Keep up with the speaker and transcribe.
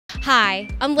Hi,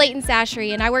 I'm Leighton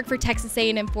Sashry and I work for Texas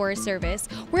A&M Forest Service.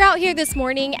 We're out here this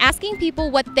morning asking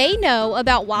people what they know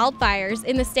about wildfires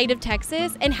in the state of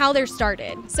Texas and how they're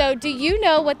started. So do you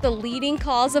know what the leading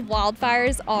cause of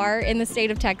wildfires are in the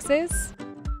state of Texas?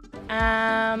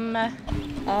 Not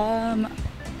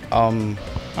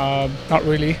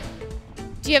really.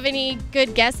 Do you have any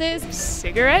good guesses?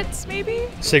 Cigarettes, maybe?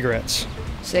 Cigarettes.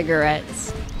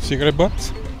 Cigarettes. Cigarette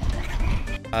butts?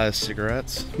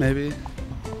 Cigarettes, maybe?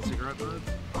 Cigarette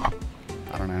butts?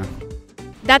 I don't know.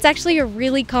 That's actually a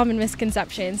really common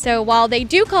misconception. So while they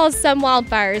do cause some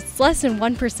wildfires, it's less than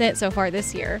 1% so far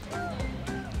this year.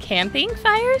 Camping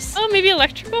fires? Oh, maybe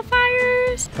electrical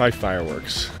fires? Probably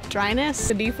fireworks.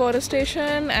 Dryness,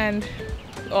 deforestation, and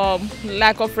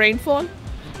lack of rainfall.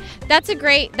 That's a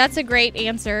great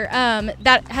answer.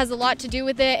 That has a lot to do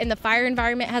with it, and the fire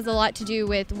environment has a lot to do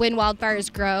with when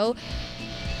wildfires grow.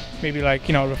 Maybe like,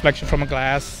 reflection from a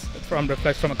glass,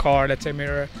 reflects from a car, let's say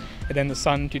mirror, and then the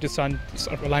sun, due to sun,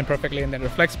 sort of align perfectly and then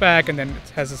reflects back and then it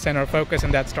has a center of focus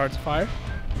and that starts a fire.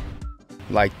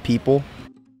 Like people?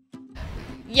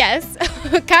 Yes,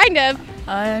 kind of.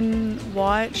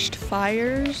 Unwatched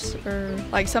fires, or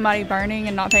like somebody burning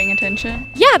and not paying attention.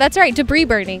 Yeah, that's right, debris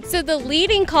burning. So the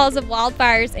leading cause of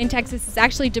wildfires in Texas is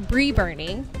actually debris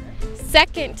burning.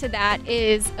 Second to that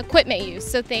is equipment use.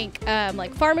 So think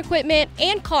like farm equipment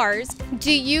and cars.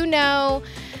 Do you know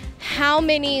how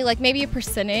many, like maybe a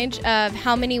percentage of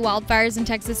how many wildfires in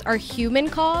Texas are human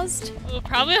caused? Well,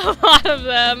 probably a lot of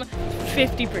them.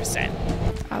 50%.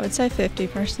 I would say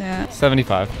 50%.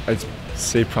 75. I'd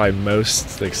say probably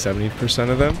most, like 70%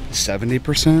 of them.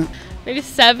 70%? Maybe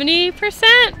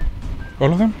 70%?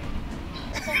 All of them?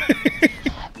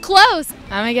 Close.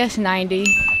 I'm gonna guess 90.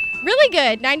 Really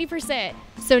good, 90%.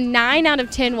 So 9 out of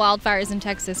 10 wildfires in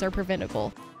Texas are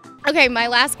preventable. Okay, my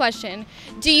last question.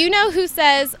 Do you know who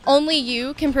says only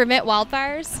you can prevent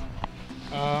wildfires?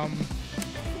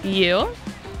 You?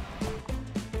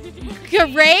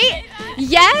 Great.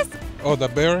 Yes. Oh, the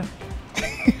bear?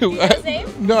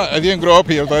 No, I didn't grow up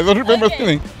here, so I don't remember the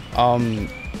name.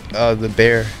 The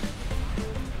bear.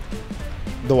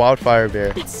 The wildfire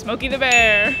bear. Smokey the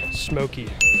Bear. Smokey.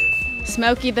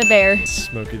 Smokey the Bear.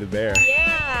 Smokey the Bear.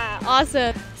 Yeah,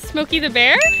 awesome. Smokey the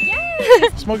Bear?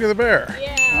 Yeah. Smokey the Bear.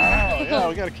 Yeah. Oh, yeah,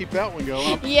 we got to keep that one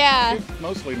going. Yeah,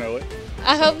 Mostly know it.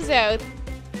 I hope so.